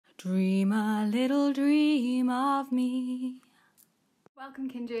Dream a little dream of me. Welcome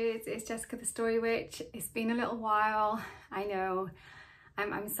kindreds, it's Jessica TheStoryWitch. It's been a little while, I know.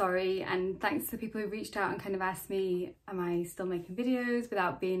 I'm sorry, and thanks to the people who reached out and kind of asked me, am I still making videos,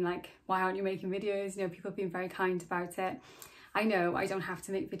 without being like, why aren't you making videos? You know, people have been very kind about it. I know I don't have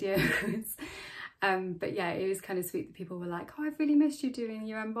to make videos. But yeah, it was kind of sweet that people were like, oh, I've really missed you doing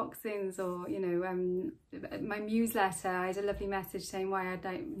your unboxings, or, you know, my newsletter. I had a lovely message saying why I'd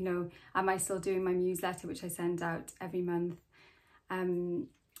like, you know, am I still doing my newsletter, which I send out every month. And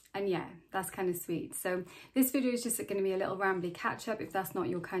yeah, that's kind of sweet. So this video is just going to be a little rambly catch up. If that's not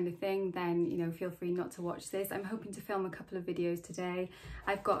your kind of thing, then, you know, feel free not to watch this. I'm hoping to film a couple of videos today.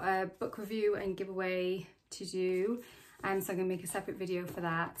 I've got a book review and giveaway to do, so I'm going to make a separate video for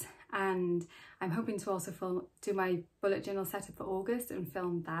that. And I'm hoping to also do my bullet journal setup for August and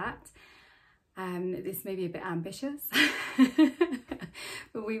film that. This may be a bit ambitious,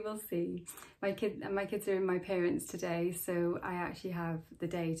 but we will see. My kids are in my parents today, so I actually have the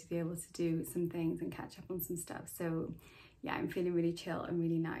day to be able to do some things and catch up on some stuff. So yeah, I'm feeling really chill and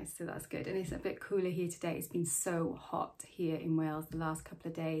really nice, so that's good. And it's a bit cooler here today. It's been so hot here in Wales the last couple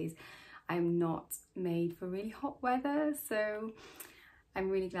of days. I'm not made for really hot weather, so I'm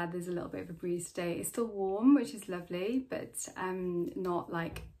really glad there's a little bit of a breeze today. It's still warm, which is lovely, but not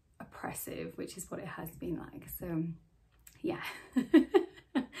like oppressive, which is what it has been like. So yeah.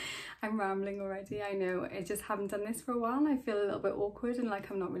 I'm rambling already, I know. I just haven't done this for a while and I feel a little bit awkward and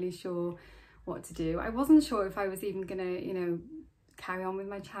like I'm not really sure what to do. I wasn't sure if I was even gonna, you know, carry on with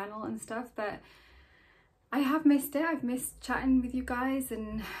my channel and stuff, but I have missed it. I've missed chatting with you guys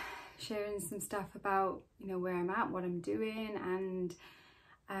and sharing some stuff about, you know, where I'm at, what I'm doing, and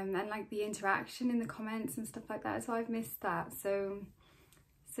like the interaction in the comments and stuff like that. So I've missed that. So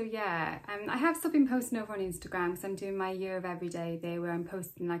yeah, I have still been posting over on Instagram because I'm doing my year of every day there, where I'm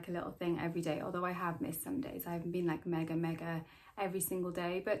posting like a little thing every day, although I have missed some days. I haven't been like mega every single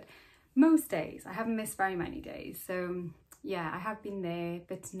day, but most days. I haven't missed very many days. So yeah, I have been there,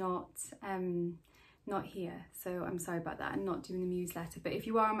 but not here. So I'm sorry about that, and not doing the newsletter. But if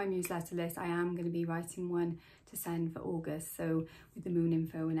you are on my newsletter list, I am going to be writing one to send for August, so with the moon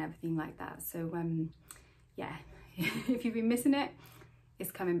info and everything like that. So yeah, if you've been missing it,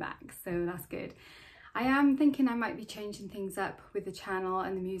 it's coming back, so that's good. I am thinking I might be changing things up with the channel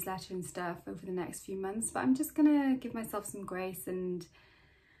and the newsletter and stuff over the next few months, but I'm just gonna give myself some grace and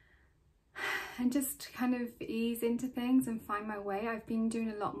just kind of ease into things and find my way. I've been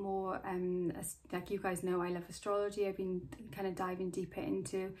doing a lot more, like you guys know, I love astrology. I've been kind of diving deeper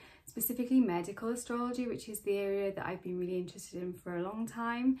into specifically medical astrology, which is the area that I've been really interested in for a long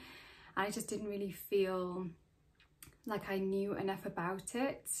time. And I just didn't really feel like I knew enough about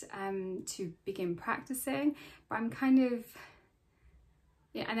it to begin practicing, but I'm kind of,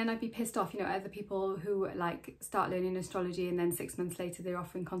 yeah, and then I'd be pissed off, you know, other people who like start learning astrology and then 6 months later they're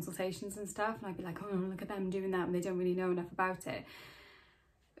offering consultations and stuff, and I'd be like, oh, look at them doing that and they don't really know enough about it.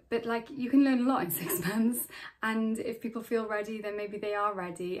 But like, you can learn a lot in 6 months, and if people feel ready, then maybe they are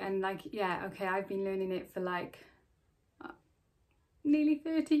ready. And like, yeah, okay, I've been learning it for like nearly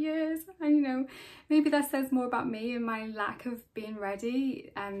 30 years, and you know, maybe that says more about me and my lack of being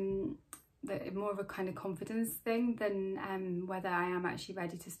ready, more of a kind of confidence thing than whether I am actually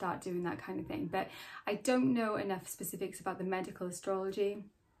ready to start doing that kind of thing. But I don't know enough specifics about the medical astrology,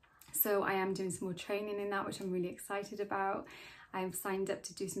 so I am doing some more training in that, which I'm really excited about. I've signed up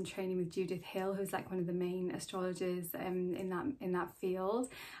to do some training with Judith Hill, who's like one of the main astrologers in that field.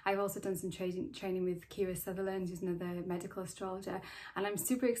 I've also done some training with Kira Sutherland, who's another medical astrologer, and I'm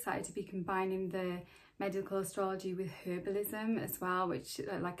super excited to be combining the medical astrology with herbalism as well, which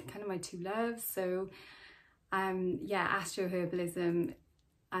are like kind of my two loves. So yeah, astro herbalism,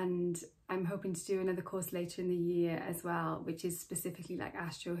 and I'm hoping to do another course later in the year as well, which is specifically like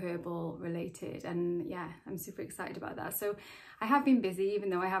astro herbal related. And yeah, I'm super excited about that. So I have been busy, even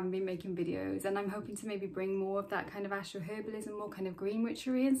though I haven't been making videos, and I'm hoping to maybe bring more of that kind of astro herbalism, more kind of green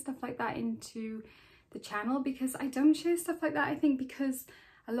witchery and stuff like that into the channel, because I don't share stuff like that, I think, because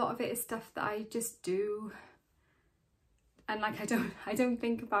a lot of it is stuff that I just do, and like I don't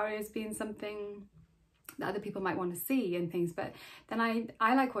think about it as being something that other people might want to see and things. But then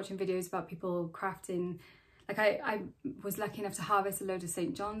I like watching videos about people crafting. Like I was lucky enough to harvest a load of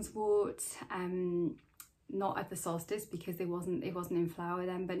St. John's wort, not at the solstice because it wasn't in flower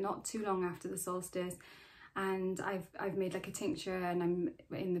then, but not too long after the solstice. And I've made like a tincture, and I'm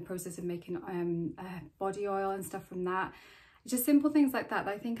in the process of making body oil and stuff from that. Just simple things like that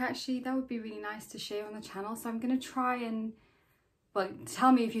I think actually that would be really nice to share on the channel. So I'm going to try and, well,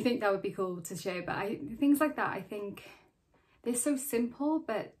 tell me if you think that would be cool to share, but things like that, I think they're so simple,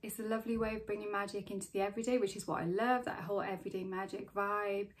 but it's a lovely way of bringing magic into the everyday, which is what I love. That whole everyday magic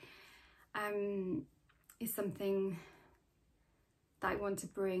vibe is something that I want to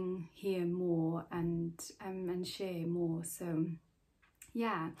bring here more and share more. So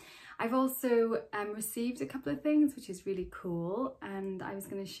yeah, I've also received a couple of things, which is really cool, and I was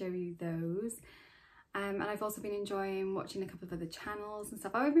going to show you those. And I've also been enjoying watching a couple of other channels and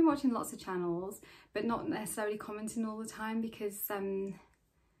stuff. I've been watching lots of channels, but not necessarily commenting all the time, because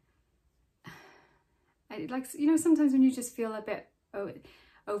like, you know, sometimes when you just feel a bit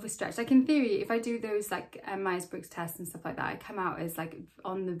overstretched, like in theory, if I do those like Myers-Briggs tests and stuff like that, I come out as like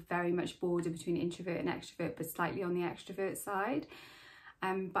on the very much border between introvert and extrovert, but slightly on the extrovert side.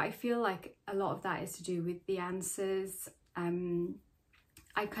 But I feel like a lot of that is to do with the answers.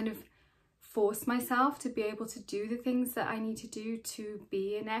 I kind of force myself to be able to do the things that I need to do to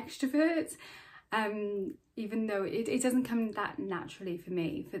be an extrovert, even though it doesn't come that naturally for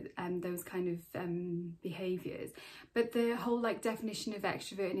me, for those kind of behaviours. But the whole like definition of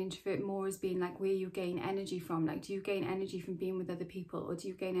extrovert and introvert more as being like where you gain energy from. Like, do you gain energy from being with other people, or do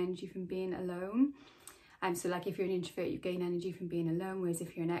you gain energy from being alone? So like if you're an introvert, you gain energy from being alone, whereas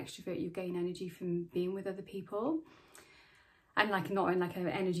if you're an extrovert, you gain energy from being with other people. And like not in like an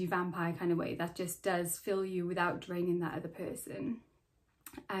energy vampire kind of way, that just does fill you without draining that other person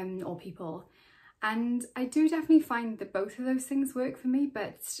or people. And I do definitely find that both of those things work for me,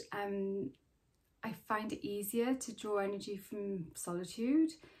 but I find it easier to draw energy from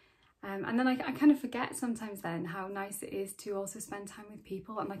solitude. And then I kind of forget sometimes then how nice it is to also spend time with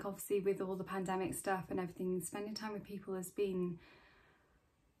people. And like obviously with all the pandemic stuff and everything, spending time with people has been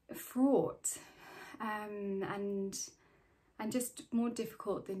fraught and just more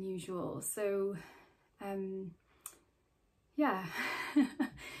difficult than usual. So yeah, I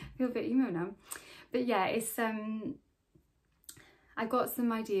feel a bit emo now. But yeah, it's I've got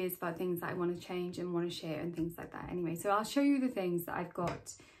some ideas about things that I want to change and want to share and things like that. Anyway, so I'll show you the things that I've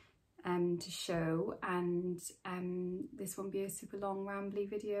got to show, and this won't be a super long rambly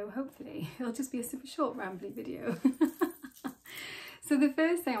video. Hopefully it'll just be a super short rambly video. So the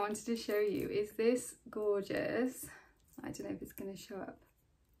first thing I wanted to show you is this gorgeous, I don't know if it's going to show up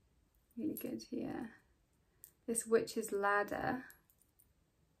really good here, this witch's ladder,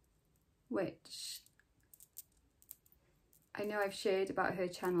 which I know I've shared about her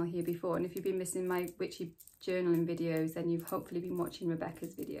channel here before, and if you've been missing my witchy journaling videos, then you've hopefully been watching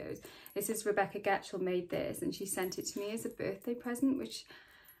Rebecca's videos. This is Rebecca Getchell made this, and she sent it to me as a birthday present, which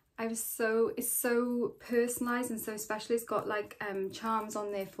it's so personalized and so special. It's got like charms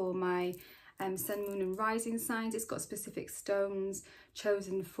on there for my sun, moon and rising signs. It's got specific stones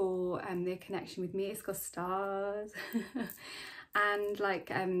chosen for their connection with me. It's got stars and like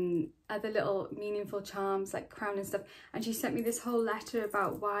other little meaningful charms like crown and stuff. And she sent me this whole letter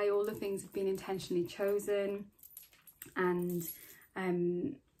about why all the things have been intentionally chosen. And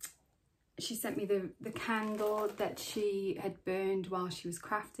she sent me the candle that she had burned while she was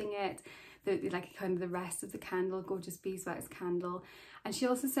crafting it, like kind of the rest of the candle, gorgeous beeswax candle. And she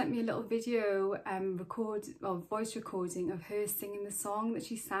also sent me a little video voice recording of her singing the song that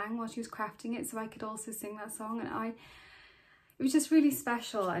she sang while she was crafting it, so I could also sing that song. And it was just really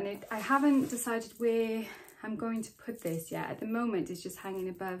special, and I haven't decided where I'm going to put this yet. At the moment it's just hanging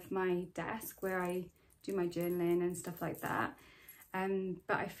above my desk where I do my journaling and stuff like that.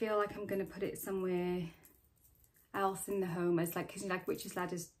 But I feel like I'm going to put it somewhere else in the home, as like, because like witch's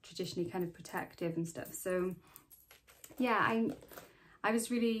ladder is traditionally kind of protective and stuff. So yeah, I was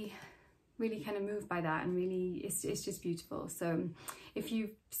really kind of moved by that, and really it's just beautiful. So if you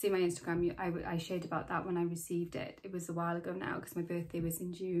see my Instagram, I shared about that when I received it. It was a while ago now because my birthday was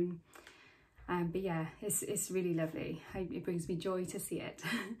in June. But yeah, it's really lovely. It brings me joy to see it.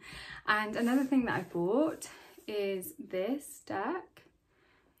 And another thing that I bought is this deck.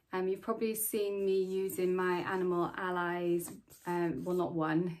 You've probably seen me using my Animal Allies, well not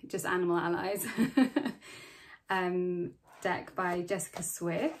one, just Animal Allies deck by Jessica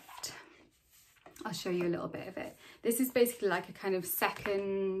Swift. I'll show you a little bit of it. This is basically like a kind of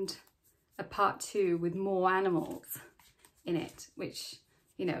a part 2 with more animals in it, which,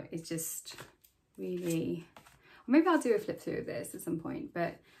 you know, is just really, or maybe I'll do a flip through of this at some point,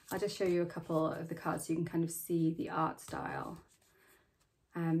 but I'll just show you a couple of the cards so you can kind of see the art style.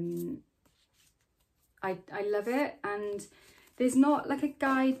 I love it, and there's not like a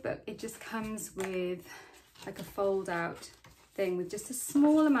guidebook, it just comes with like a fold out thing with just a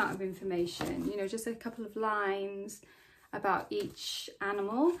small amount of information, you know, just a couple of lines about each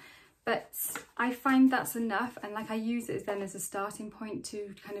animal. but I find that's enough, and like I use it then as a starting point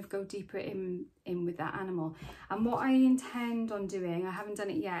to kind of go deeper in with that animal. And what I intend on doing, I haven't done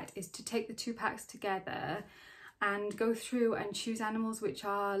it yet, is to take the 2 packs together and go through and choose animals which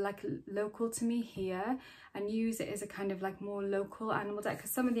are like local to me here, and use it as a kind of like more local animal deck,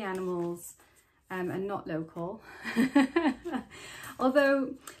 because some of the animals are not local.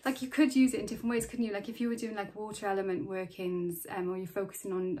 Although, like, you could use it in different ways, couldn't you? Like if you were doing like water element workings, or you're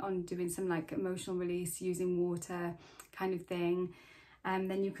focusing on doing some like emotional release using water kind of thing,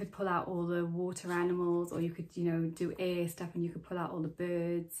 then you could pull out all the water animals, or you could, you know, do air stuff and you could pull out all the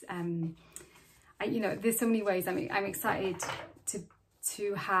birds. You know, there's so many ways. I'm excited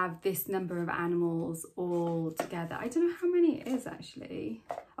to have this number of animals all together. I don't know how many it is actually.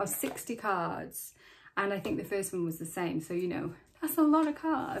 Oh, 60 cards, and I think the first one was the same, so you know, that's a lot of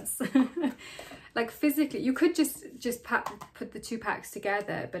cards. Like physically you could just put the 2 packs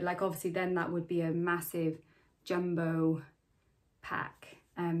together, but like obviously then that would be a massive jumbo pack,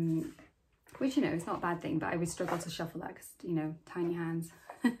 which, you know, it's not a bad thing, but I would struggle to shuffle that because, you know, tiny hands.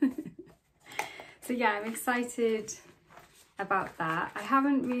 So yeah, I'm excited about that. I've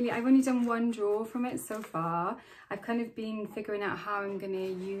only done 1 draw from it so far. I've kind of been figuring out how I'm going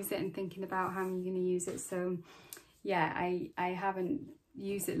to use it and thinking about how I'm going to use it. So yeah, I haven't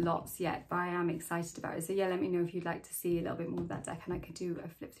used it lots yet, but I am excited about it. So yeah, let me know if you'd like to see a little bit more of that deck, and I could do a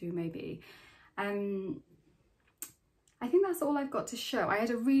flip through maybe. I think that's all I've got to show. I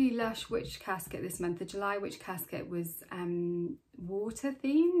had a really lush witch casket this month. The July witch casket was water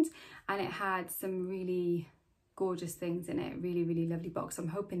themed, and it had some really gorgeous things in it. Really, really lovely box. I'm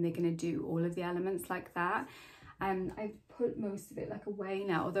hoping they're going to do all of the elements like that. I've put most of it like away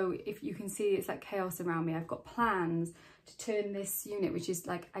now, although if you can see it's like chaos around me. I've got plans to turn this unit, which is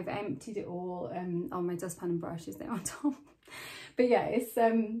like, I've emptied it all on my dustpan and brushes there on top. But yeah, it's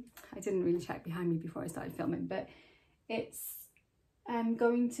I didn't really check behind me before I started filming, but it's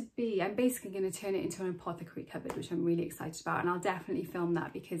going to be, I'm basically going to turn it into an apothecary cupboard, which I'm really excited about, and I'll definitely film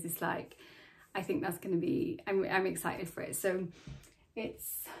that because it's like, I think that's going to be, I'm excited for it. So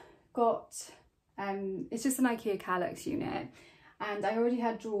it's got it's just an IKEA Kallax unit, and I already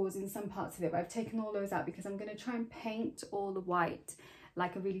had drawers in some parts of it, but I've taken all those out because I'm going to try and paint all the white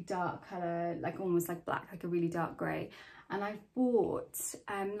like a really dark colour, like almost like black, like a really dark grey. And I've bought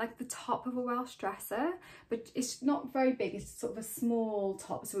like the top of a Welsh dresser, but it's not very big, it's sort of a small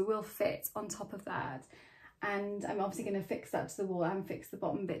top, so it will fit on top of that. And I'm obviously going to fix that to the wall and fix the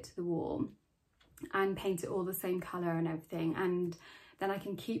bottom bit to the wall and paint it all the same colour and everything. And then I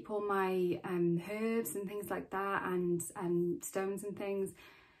can keep all my herbs and things like that, and stones and things.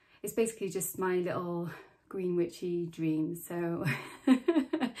 It's basically just my little green witchy dream. So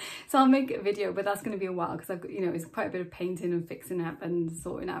so I'll make a video, but that's going to be a while because I've got, you know, it's quite a bit of painting and fixing up and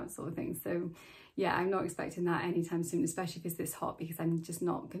sorting out sort of thing. So yeah, I'm not expecting that anytime soon, especially if it's this hot, because I'm just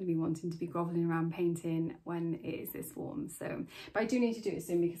not going to be wanting to be groveling around painting when it is this warm. So, but I do need to do it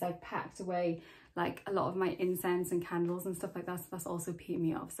soon because I've packed away like a lot of my incense and candles and stuff like that, so that's also peeing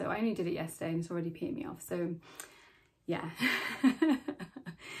me off. So I only did it yesterday and it's already peeing me off, so yeah.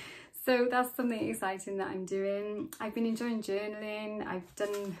 So that's something exciting that I'm doing. I've been enjoying journaling. I've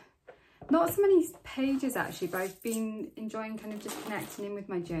done not so many pages actually, but I've been enjoying kind of just connecting in with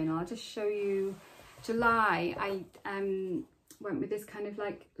my journal. I'll just show you. July, I went with this kind of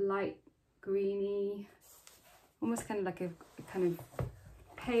like light greeny, almost kind of like a kind of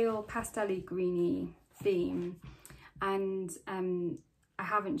pale pastel-y greeny theme, and I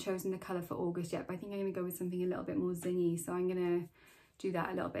haven't chosen the colour for August yet, but I think I'm going to go with something a little bit more zingy, so I'm going to do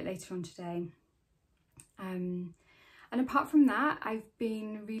that a little bit later on today. And apart from that, I've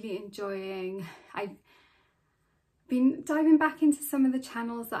been really enjoying, I've been diving back into some of the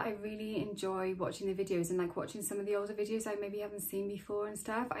channels that I really enjoy watching the videos, and like watching some of the older videos I maybe haven't seen before and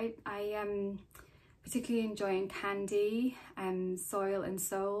stuff. I am particularly enjoying Candy, Soil and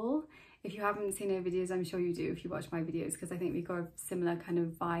Soul. If you haven't seen her videos, I'm sure you do if you watch my videos, because I think we've got a similar kind of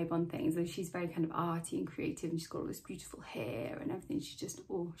vibe on things. And she's very kind of arty and creative, and she's got all this beautiful hair and everything. She's just,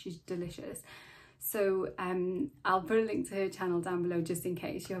 oh, she's delicious. So I'll put a link to her channel down below just in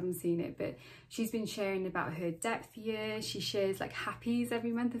case you haven't seen it, but she's been sharing about her depth year. She shares like happies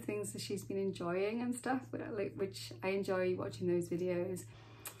every month of things that she's been enjoying and stuff, which I enjoy watching those videos.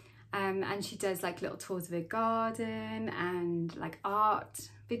 And she does like little tours of her garden and like art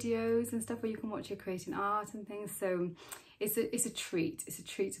videos and stuff where you can watch her creating art and things. So it's a treat. It's a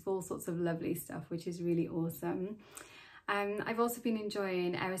treat of all sorts of lovely stuff, which is really awesome. I've also been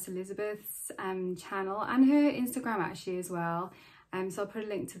enjoying Eris Elizabeth's channel and her Instagram actually as well. So I'll put a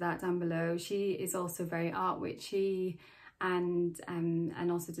link to that down below. She is also very art witchy, and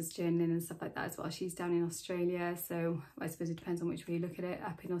also does journaling and stuff like that as well. She's down in Australia, so I suppose it depends on which way you look at it.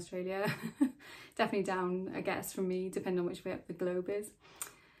 Up in Australia, definitely down, I guess, from me, depending on which way up the globe is.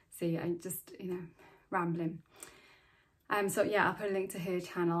 So yeah, I'm just, you know, rambling. So yeah, I'll put a link to her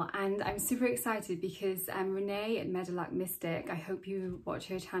channel, and I'm super excited because Renee at Meadowlark Mystic, I hope you watch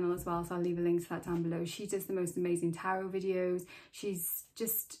her channel as well, so I'll leave a link to that down below. She does the most amazing tarot videos. She's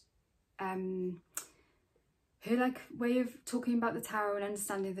just her like way of talking about the tarot and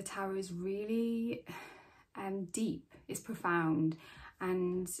understanding the tarot is really deep, it's profound,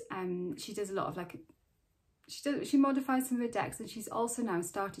 and she does a lot of like, she modifies some of her decks, and she's also now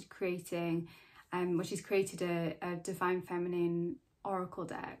started creating she's created a Divine Feminine Oracle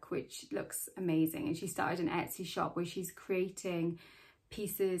deck, which looks amazing. And she started an Etsy shop where she's creating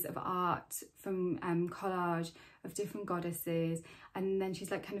pieces of art from collage of different goddesses, and then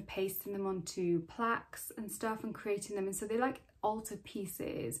she's like kind of pasting them onto plaques and stuff and creating them. And so they're like altar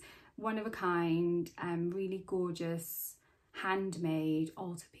pieces, one of a kind, really gorgeous handmade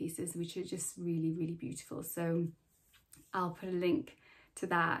altar pieces, which are just really, really beautiful. So I'll put a link to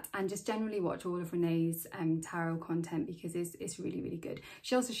that, and just generally watch all of Renee's tarot content because it's really, really good.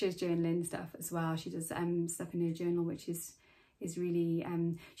 She also shares journaling stuff as well. She does stuff in her journal, which is really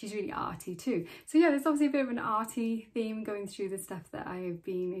she's really arty too. So yeah, there's obviously a bit of an arty theme going through the stuff that I've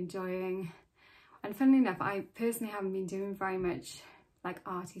been enjoying. And funnily enough, I personally haven't been doing very much like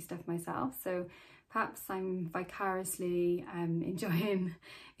arty stuff myself, so perhaps I'm vicariously enjoying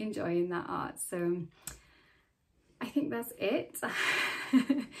that art. So I think that's it.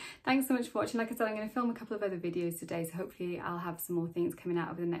 Thanks so much for watching. Like I said, I'm going to film a couple of other videos today, so hopefully I'll have some more things coming out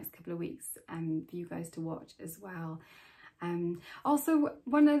over the next couple of weeks for you guys to watch as well. Also,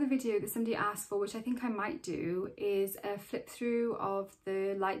 one other video that somebody asked for, which I think I might do, is a flip through of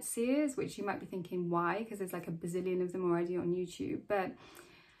the light seers, which you might be thinking why, because there's like a bazillion of them already on YouTube, but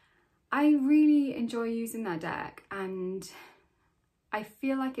I really enjoy using that deck, and I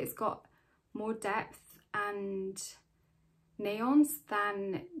feel like it's got more depth and neons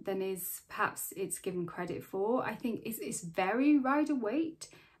than is perhaps it's given credit for. I think it's very Rider-Waite,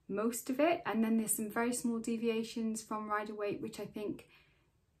 most of it, and then there's some very small deviations from Rider-Waite which I think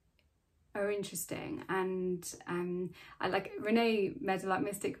are interesting. And I like Renee Meadowlark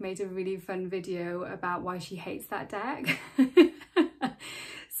Mystic made a really fun video about why she hates that deck.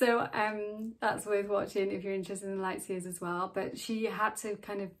 So that's worth watching if you're interested in light seers as well. But she had to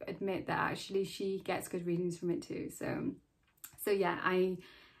kind of admit that actually she gets good readings from it too. So yeah, I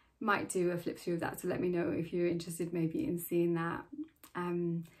might do a flip through of that, so let me know if you're interested maybe in seeing that.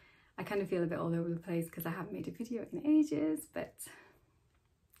 I kind of feel a bit all over the place because I haven't made a video in ages, but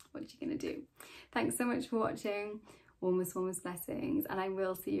what are you gonna do? Thanks so much for watching. Warmest blessings, and I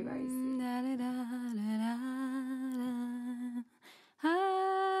will see you very soon.